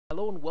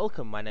Hello and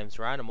welcome, my name's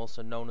Ryan, I'm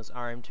also known as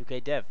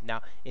RM2KDev.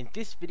 Now, in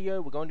this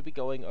video we're going to be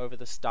going over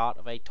the start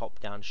of a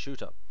top-down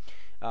shooter.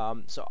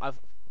 So I've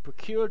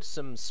procured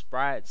some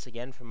sprites,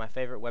 again, from my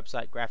favorite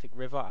website, Graphic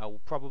River. I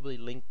will probably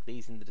link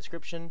these in the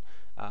description.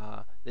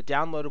 The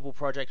downloadable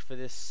project for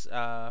this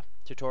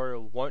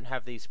tutorial won't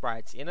have these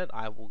sprites in it.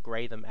 I will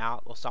grey them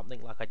out or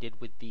something like I did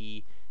with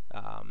the,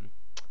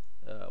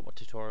 what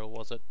tutorial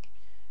was it?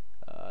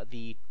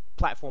 The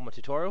platformer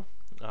tutorial.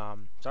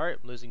 Sorry, I'm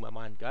losing my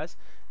mind, guys.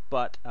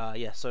 But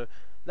yeah, so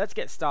let's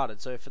get started.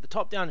 So for the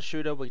top-down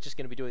shooter, we're just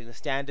going to be doing the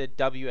standard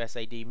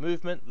WSAD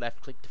movement, left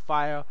click to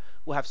fire.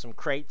 We'll have some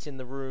crates in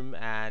the room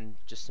and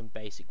just some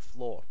basic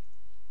floor.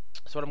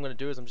 So what I'm going to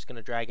do is I'm just going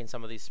to drag in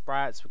some of these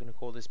sprites. We're going to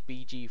call this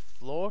BG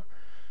floor,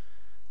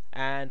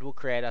 and we'll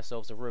create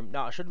ourselves a room.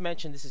 Now I should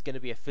mention this is going to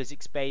be a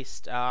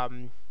physics-based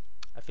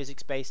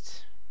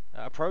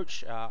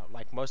approach.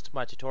 Like most of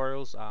my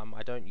tutorials,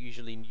 I don't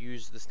usually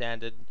use the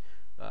standard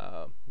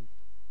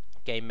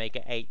Game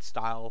Maker 8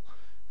 style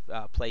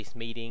place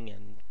meeting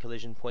and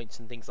collision points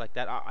and things like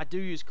that. I do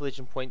use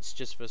collision points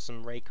just for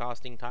some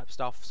raycasting type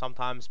stuff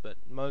sometimes, but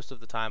most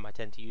of the time I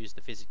tend to use the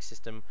physics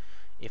system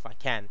if I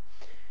can.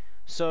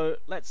 So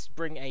let's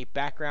bring a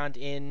background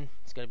in.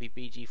 It's going to be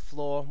BG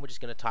floor. We're just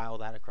going to tile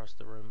that across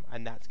the room,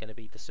 and that's going to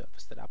be the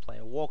surface that our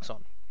player walks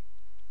on.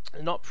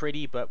 Not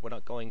pretty, but we're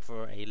not going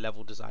for a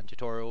level design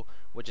tutorial.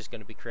 We're just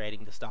going to be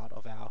creating the start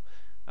of our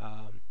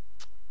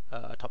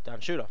top-down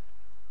shooter.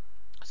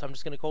 So I'm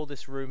just going to call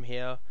this room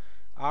here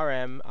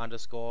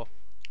rm_tds_main.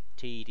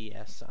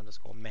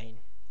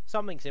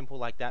 Something simple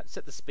like that.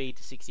 Set the speed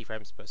to 60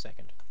 frames per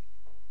second.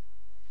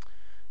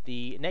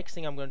 The next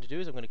thing I'm going to do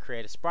is I'm going to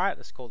create a sprite.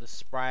 Let's call this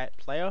sprite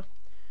player.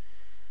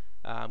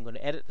 I'm going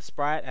to edit the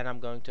sprite, and I'm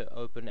going to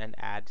open and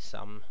add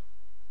some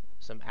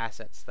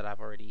assets that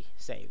I've already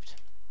saved,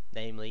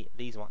 namely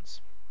these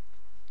ones.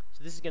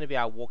 So this is going to be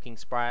our walking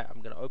sprite. I'm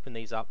going to open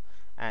these up,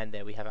 and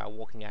there we have our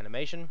walking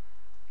animation.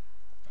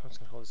 I'm just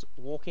going to call this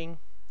walking,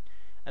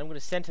 and I'm going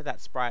to center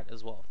that sprite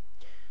as well.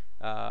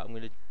 I'm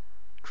going to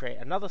create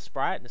another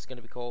sprite, and it's going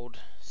to be called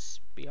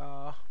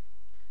Spear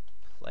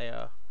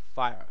Player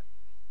Fire.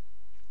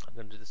 I'm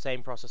going to do the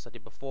same process I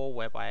did before,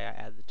 whereby I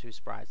add the two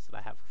sprites that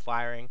I have for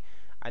firing,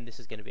 and this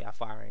is going to be our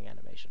firing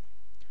animation.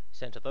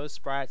 Center those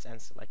sprites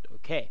and select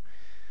OK.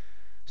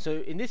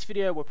 So in this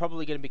video we're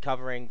probably going to be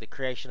covering the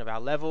creation of our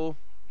level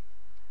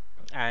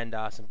and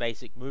some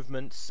basic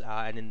movements,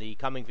 and in the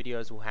coming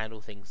videos we'll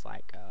handle things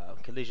like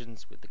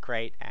collisions with the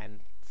crate and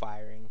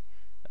firing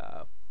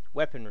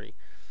weaponry.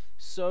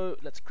 So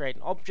let's create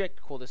an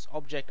object, call this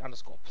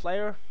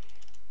object_player,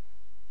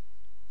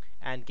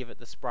 and give it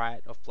the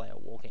sprite of player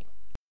walking.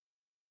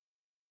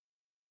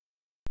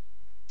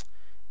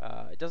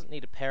 It doesn't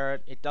need a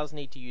parent, it does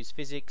need to use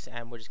physics,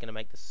 and we're just going to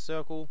make this a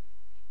circle.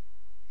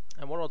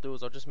 And what I'll do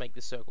is I'll just make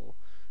this circle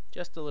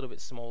just a little bit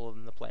smaller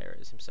than the player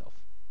is himself.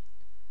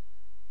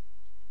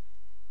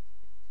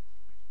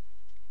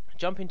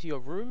 Jump into your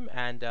room,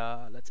 and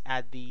let's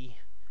add the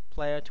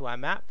player to our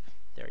map.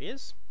 There he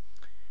is.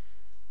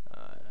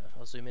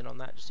 I'll zoom in on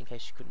that just in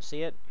case you couldn't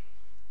see it.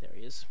 There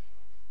he is.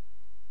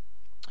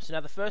 So now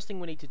the first thing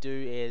we need to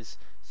do is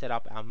set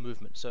up our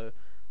movement. So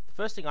the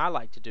first thing I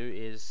like to do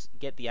is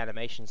get the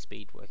animation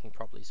speed working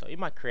properly. So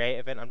in my create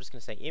event, I'm just going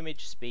to say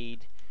image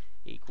speed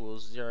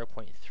equals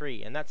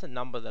 0.3, and that's a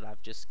number that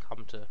I've just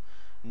come to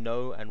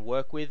know and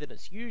work with, and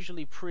it's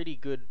usually a pretty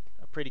good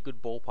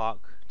ballpark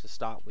to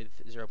start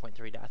with.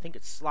 0.3. I think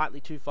it's slightly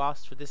too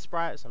fast for this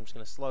sprite, so I'm just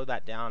going to slow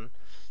that down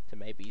to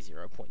maybe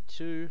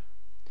 0.2.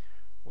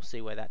 We'll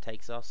see where that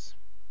takes us.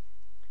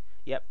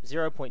 Yep,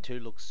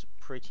 0.2 looks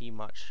pretty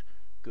much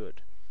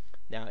good.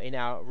 Now in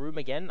our room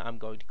again, I'm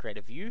going to create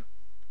a view.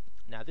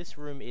 Now this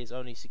room is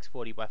only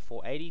 640 by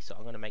 480, so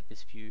I'm going to make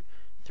this view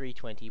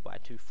 320 by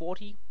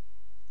 240.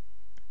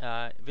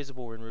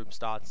 Visible when room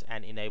starts,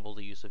 and enable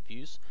the use of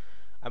views.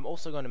 I'm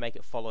also going to make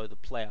it follow the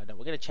player. Now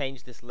we're going to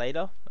change this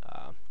later.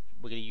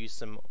 We're going to use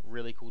some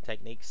really cool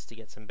techniques to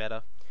get some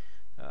better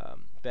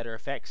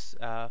effects.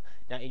 Now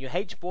in your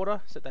H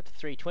border, set that to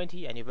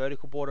 320, and your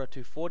vertical border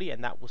 240,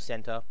 and that will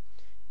center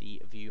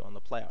the view on the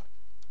player,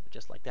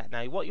 just like that.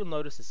 Now what you'll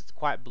notice is it's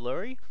quite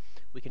blurry.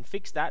 We can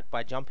fix that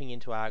by jumping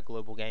into our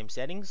global game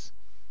settings.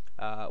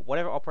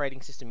 Whatever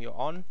operating system you're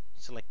on,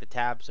 select the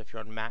tab. So if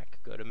you're on Mac,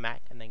 go to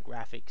Mac and then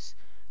graphics.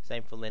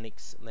 Same for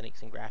Linux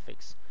and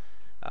graphics.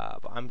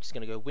 But I'm just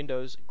going to go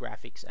Windows,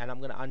 Graphics, and I'm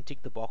going to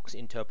untick the box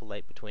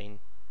interpolate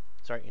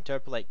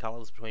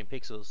colors between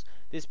pixels.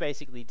 This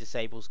basically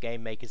disables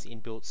Game Maker's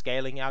inbuilt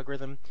scaling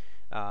algorithm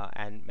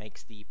and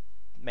makes the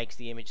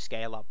image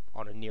scale up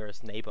on a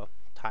nearest neighbor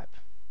type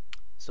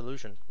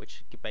solution,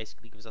 which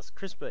basically gives us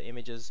crisper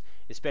images,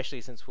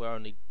 especially since we're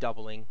only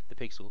doubling the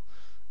pixel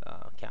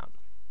count.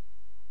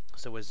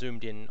 So we're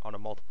zoomed in on a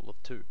multiple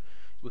of 2.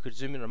 We could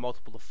zoom in on a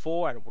multiple of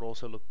 4 and it would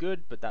also look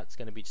good, but that's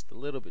going to be just a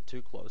little bit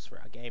too close for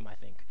our game, I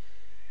think.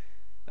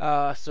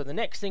 So the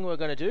next thing we're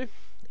going to do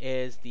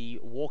is the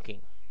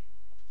walking.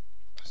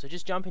 So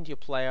just jump into your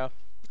player.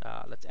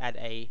 Let's add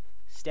a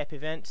step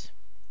event.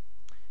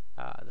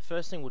 The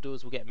first thing we'll do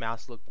is we'll get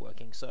mouse look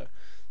working. So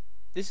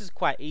this is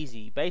quite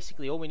easy.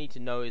 Basically, all we need to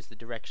know is the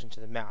direction to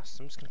the mouse.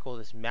 So I'm just going to call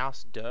this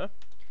mouse dir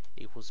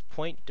equals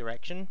point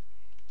direction.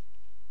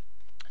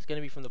 It's going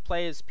to be from the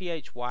player's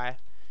PHY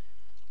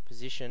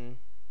position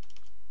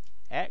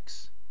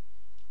X,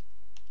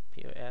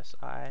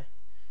 POSI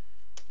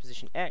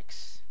position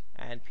X,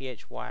 and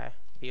PHY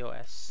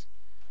POS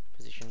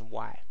position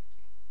Y,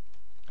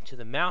 to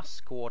the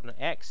mouse coordinate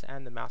X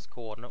and the mouse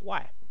coordinate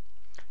Y.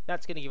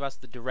 That's going to give us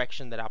the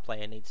direction that our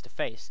player needs to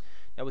face.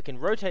 Now we can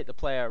rotate the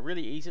player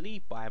really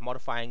easily by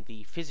modifying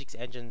the physics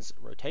engine's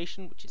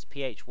rotation, which is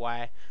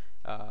PHY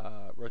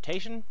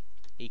rotation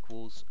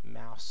equals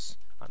mouse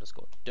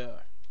underscore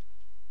dir.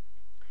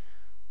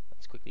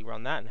 Let's quickly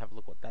run that and have a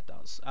look what that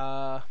does.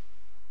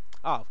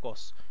 Of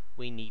course,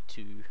 we need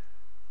to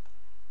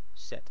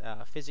set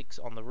physics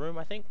on the room,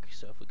 I think.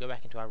 So if we go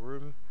back into our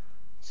room,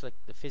 select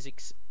the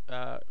physics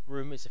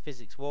room is a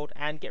physics world,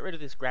 and get rid of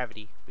this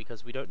gravity,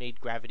 because we don't need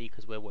gravity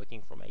because we're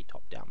working from a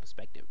top-down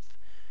perspective.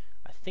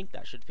 I think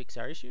that should fix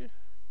our issue.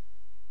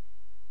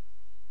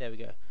 There we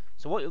go.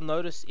 So what you'll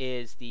notice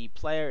is the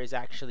player is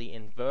actually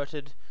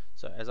inverted.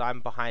 So as I'm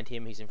behind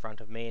him, he's in front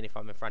of me, and if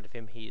I'm in front of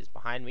him, he is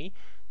behind me.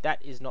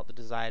 That is not the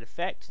desired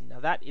effect. Now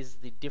that is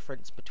the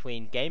difference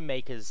between Game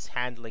Maker's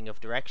handling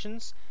of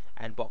directions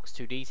and Box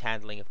 2D's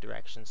handling of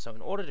directions. So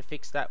in order to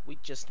fix that, we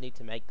just need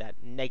to make that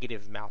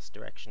negative mouse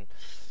direction.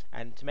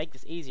 And to make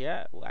this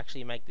easier, we'll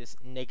actually make this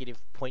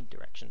negative point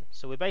direction.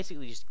 So we're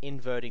basically just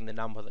inverting the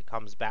number that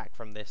comes back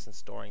from this and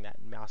storing that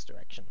in mouse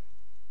direction.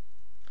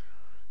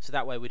 So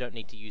that way we don't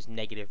need to use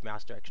negative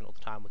mouse direction all the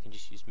time, we can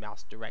just use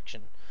mouse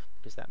direction,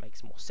 because that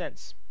makes more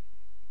sense.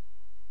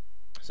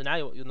 So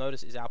now what you'll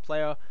notice is our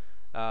player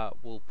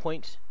will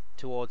point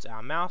towards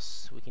our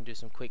mouse. We can do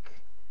some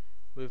quick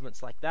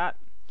movements like that.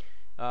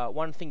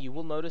 One thing you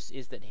will notice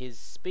is that his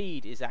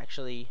speed is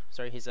actually,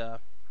 his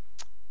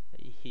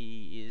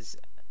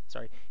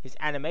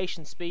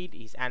animation speed,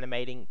 he's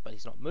animating but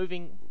he's not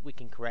moving. We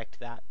can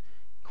correct that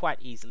quite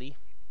easily.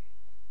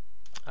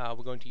 We're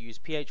going to use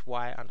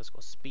PHY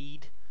underscore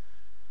speed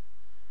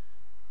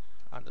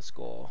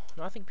underscore,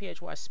 no, I think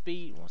PHY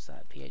speed, what's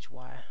that,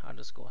 PHY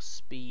underscore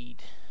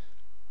speed.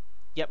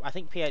 Yep, I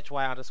think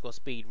PHY underscore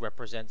speed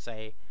represents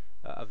a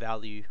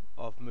value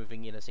of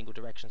moving in a single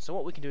direction. So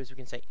what we can do is we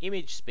can say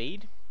image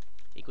speed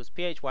equals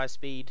PHY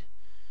speed,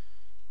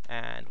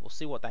 and we'll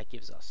see what that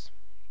gives us.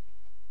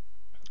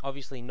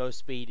 Obviously no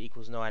speed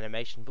equals no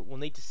animation, but we'll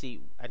need to see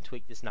and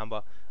tweak this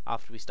number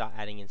after we start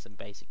adding in some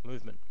basic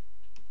movement.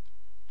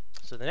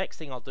 So the next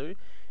thing I'll do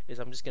is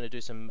I'm just going to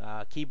do some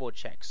keyboard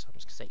checks. I'm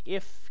just going to say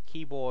if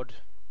keyboard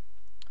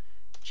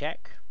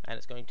check, and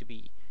it's going to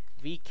be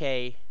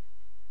VK,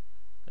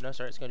 no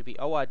sorry, it's going to be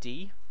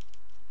ORD,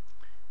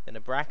 then a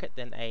bracket,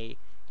 then a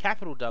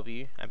capital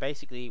W, and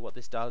basically what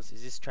this does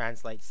is this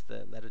translates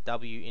the letter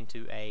W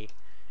into a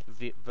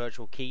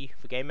virtual key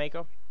for Game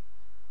Maker.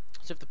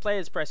 So if the player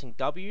is pressing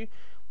W,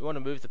 we want to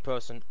move the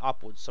person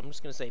upwards. So I'm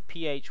just going to say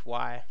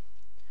PHY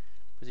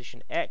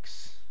position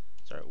X,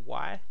 sorry,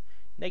 Y,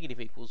 negative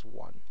equals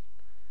 1.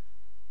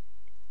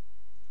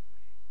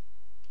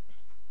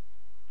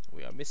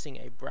 We are missing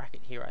a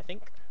bracket here, I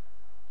think.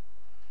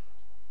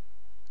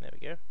 There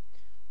we go.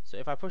 So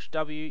if I push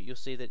W, you'll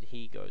see that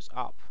he goes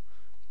up.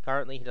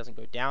 Currently he doesn't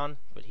go down,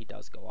 but he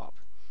does go up.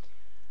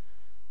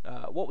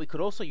 What we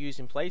could also use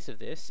in place of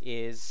this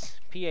is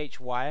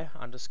PHY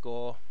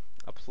underscore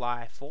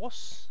apply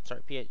force,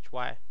 sorry,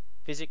 PHY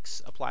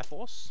physics apply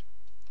force,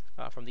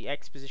 from the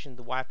X position to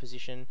the Y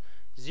position,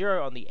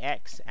 0 on the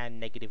X and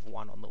negative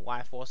 1 on the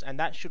Y force, and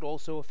that should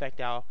also affect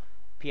our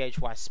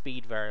PHY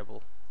speed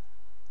variable.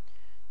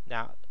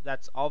 Now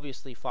that's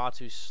obviously far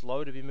too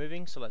slow to be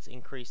moving, so let's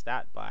increase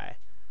that by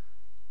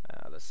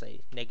let's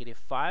say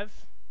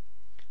 -5.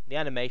 The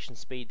animation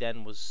speed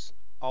then was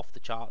off the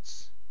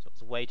charts, so it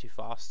was way too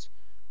fast.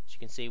 As you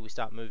can see, we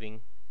start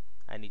moving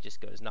and he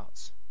just goes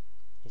nuts.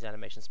 His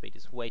animation speed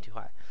is way too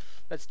high.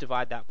 Let's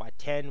divide that by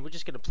 10. We're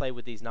just going to play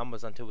with these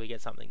numbers until we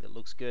get something that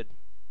looks good.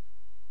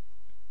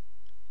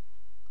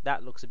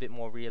 That looks a bit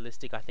more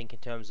realistic, I think, in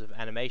terms of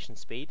animation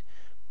speed,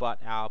 but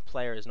our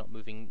player is not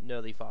moving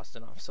nearly fast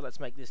enough. So let's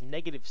make this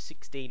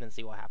 -16 and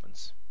see what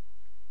happens.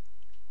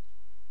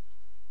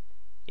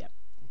 Yep,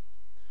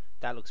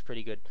 that looks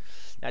pretty good.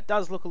 Now it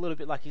does look a little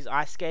bit like he's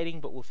ice skating,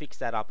 but we'll fix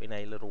that up in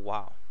a little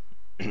while.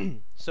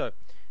 So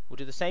we'll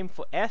do the same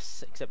for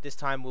S, except this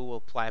time we will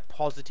apply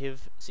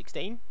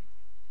 +16,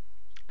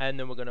 and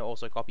then we're going to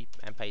also copy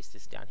and paste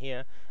this down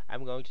here,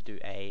 and we're going to do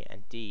A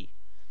and D.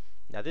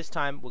 Now this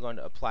time we're going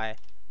to apply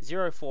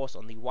 0 force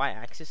on the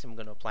Y-axis, and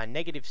we're going to apply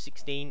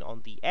 -16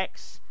 on the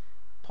X,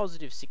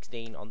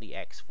 +16 on the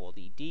X for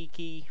the D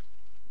key,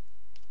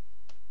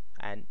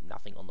 and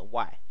nothing on the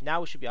Y.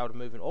 Now we should be able to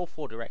move in all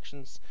 4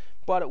 directions,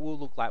 but it will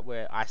look like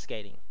we're ice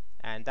skating,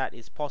 and that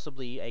is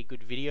possibly a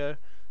good video.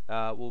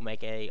 We'll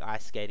make a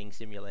ice skating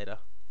simulator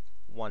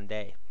one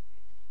day.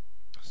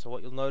 So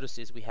what you'll notice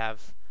is we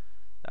have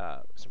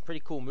some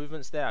pretty cool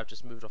movements there. I've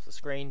just moved off the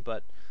screen,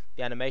 but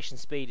the animation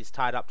speed is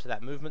tied up to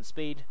that movement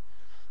speed.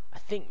 I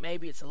think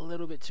maybe it's a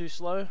little bit too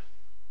slow,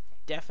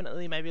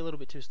 definitely maybe a little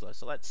bit too slow.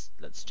 So let's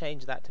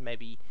change that to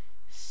maybe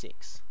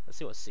 6. Let's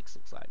see what 6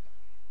 looks like.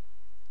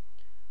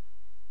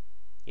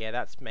 Yeah,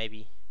 that's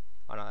maybe...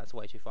 Oh no, that's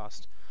way too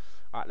fast.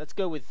 Alright, let's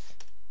go with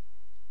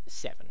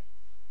 7.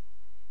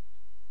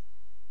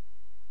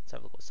 Let's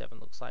have a look what 7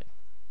 looks like.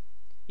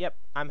 Yep,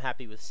 I'm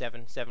happy with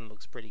 7. 7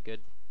 looks pretty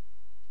good.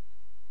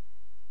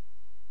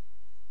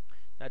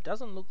 Now it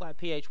doesn't look like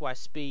PHY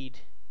speed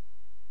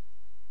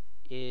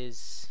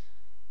is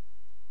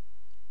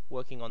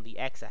working on the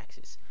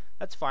x-axis.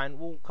 That's fine.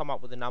 We'll come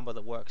up with a number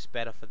that works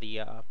better for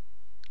the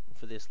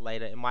for this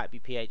later. It might be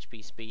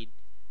PHP speed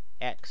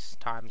x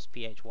times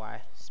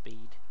PHY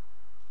speed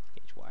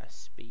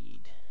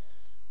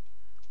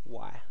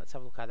y. Let's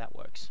have a look how that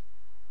works.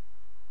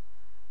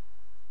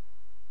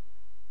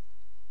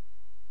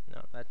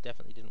 No, that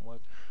definitely didn't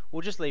work.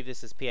 We'll just leave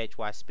this as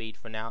PHY speed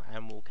for now,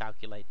 and we'll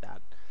calculate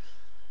that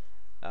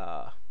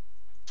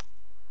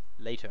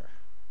later,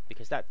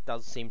 because that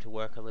does seem to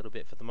work a little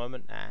bit for the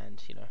moment,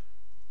 and you know,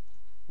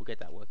 we'll get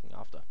that working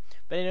after.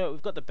 But anyway,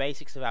 we've got the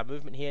basics of our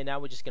movement here. Now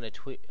we're just going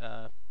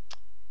to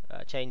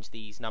change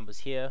these numbers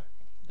here,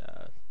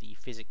 the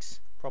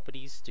physics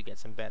properties, to get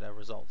some better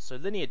results. So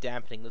linear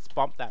dampening, let's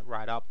bump that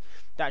right up.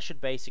 That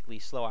should basically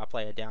slow our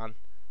player down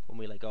when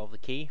we let go of the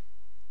key.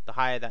 The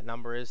higher that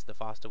number is, the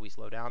faster we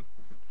slow down.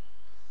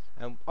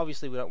 And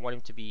obviously we don't want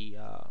him to be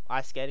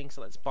ice skating,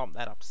 so let's bump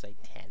that up to say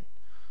 10.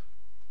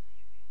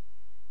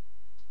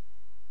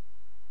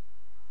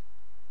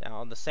 Now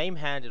on the same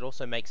hand, it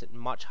also makes it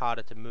much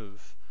harder to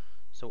move.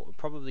 So what we're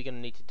probably going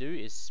to need to do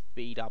is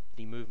speed up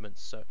the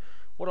movements. So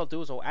what I'll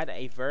do is I'll add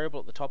a variable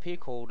at the top here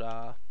called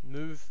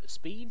move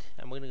speed,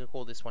 and we're going to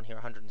call this one here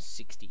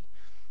 160.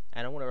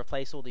 And I want to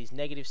replace all these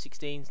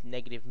 -16s,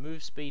 negative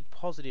move speed,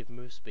 positive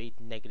move speed,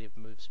 negative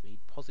move speed,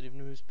 positive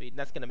move speed, and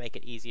that's going to make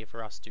it easier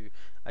for us to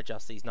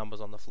adjust these numbers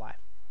on the fly.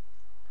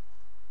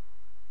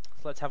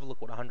 So let's have a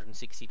look what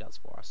 160 does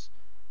for us.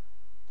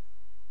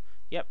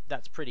 Yep,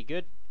 that's pretty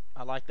good.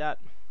 I like that.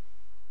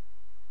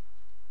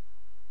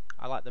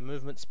 I like the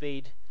movement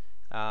speed.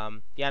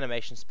 The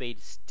animation speed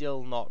is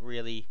still not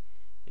really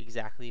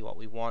exactly what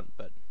we want,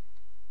 but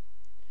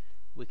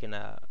we can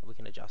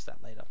adjust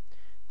that later.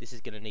 This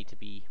is going to need to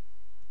be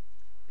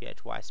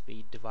PHY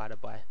speed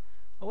divided by...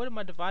 Oh, where did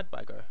my divide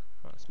by go?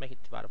 Oh, let's make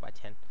it divided by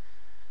 10.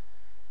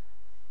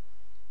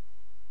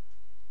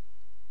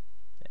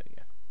 There we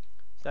go.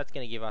 So that's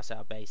going to give us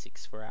our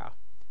basics for our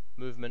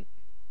movement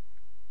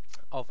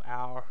of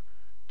our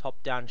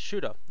top-down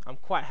shooter. I'm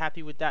quite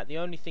happy with that. The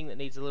only thing that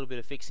needs a little bit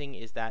of fixing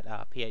is that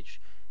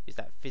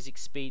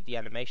physics speed, the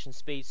animation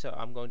speed. So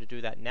I'm going to do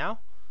that now.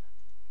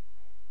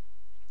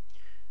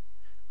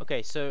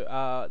 Okay,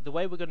 so the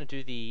way we're going to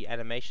do the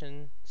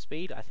animation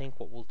speed, I think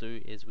what we'll do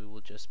is we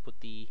will just put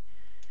the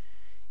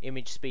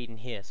image speed in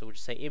here. So we'll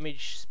just say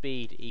image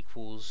speed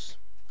equals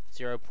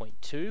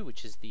 0.2,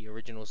 which is the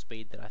original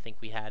speed that I think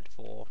we had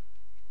for...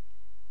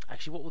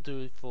 Actually, what we'll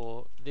do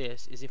for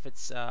this is if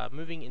it's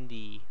moving in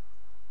the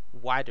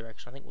y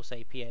direction, I think we'll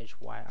say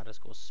PHY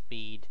underscore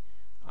speed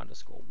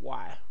underscore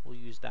y. We'll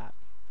use that.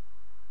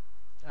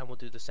 And we'll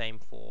do the same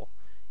for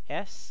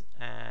S,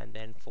 and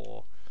then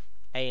for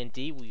A and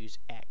D we'll use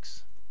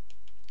X.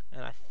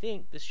 And I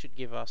think this should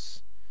give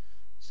us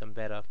some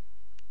better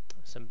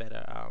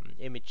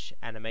image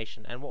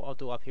animation. And what I'll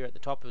do up here at the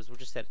top is we'll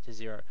just set it to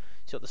 0.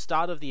 So at the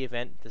start of the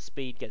event, the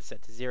speed gets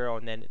set to 0,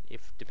 and then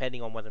if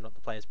depending on whether or not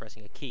the player is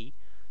pressing a key,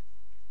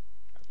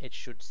 it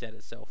should set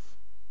itself.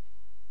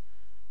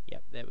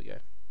 Yep, there we go.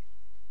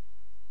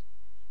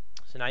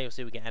 So now you'll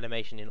see we get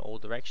animation in all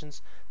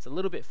directions. It's a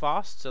little bit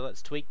fast, so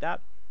let's tweak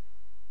that.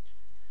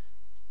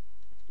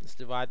 Let's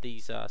divide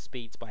these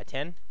speeds by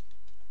 10.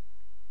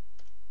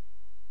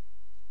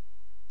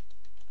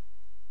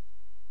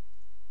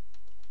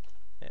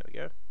 There we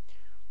go.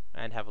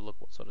 And have a look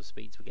what sort of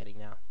speeds we're getting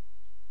now.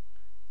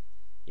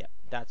 Yep,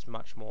 that's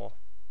much more,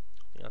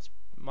 that's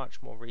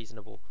much more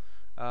reasonable.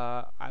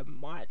 I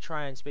might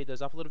try and speed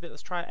those up a little bit.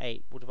 Let's try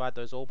 8. We'll divide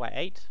those all by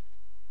 8.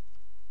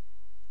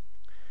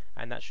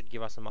 And that should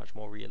give us a much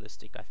more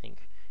realistic, I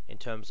think, in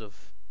terms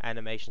of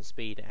animation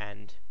speed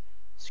and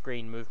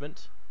screen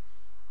movement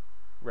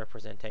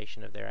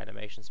representation of their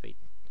animation speed.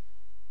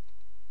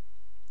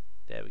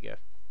 There we go.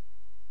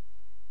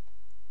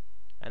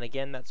 And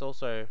again, that's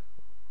also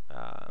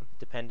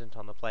dependent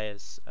on the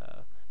player's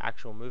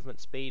actual movement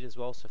speed as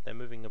well. So if they're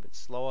moving a bit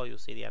slower, you'll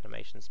see the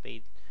animation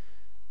speed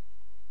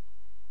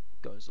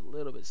goes a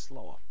little bit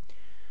slower.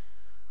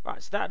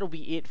 Right, so that'll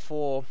be it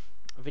for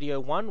video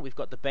 1. We've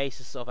got the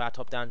basis of our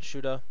top-down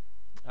shooter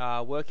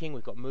working.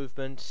 We've got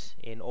movement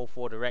in all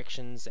 4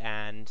 directions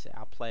and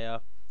our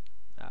player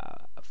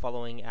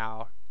following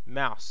our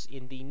mouse.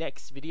 In the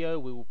next video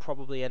we will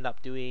probably end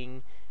up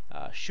doing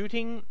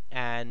shooting,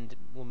 and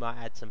we might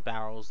add some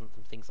barrels and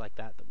some things like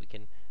that that we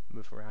can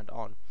move around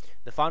on.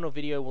 The final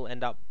video will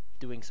end up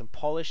doing some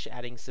polish,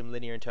 adding some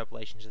linear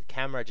interpolation to the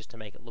camera just to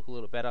make it look a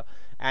little better,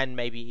 and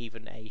maybe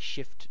even a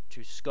shift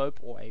to scope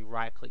or a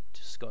right click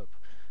to scope.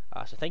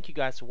 So thank you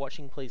guys for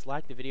watching. Please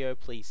like the video,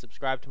 please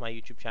subscribe to my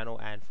YouTube channel,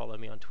 and follow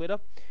me on Twitter.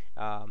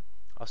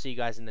 I'll see you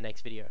guys in the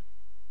next video.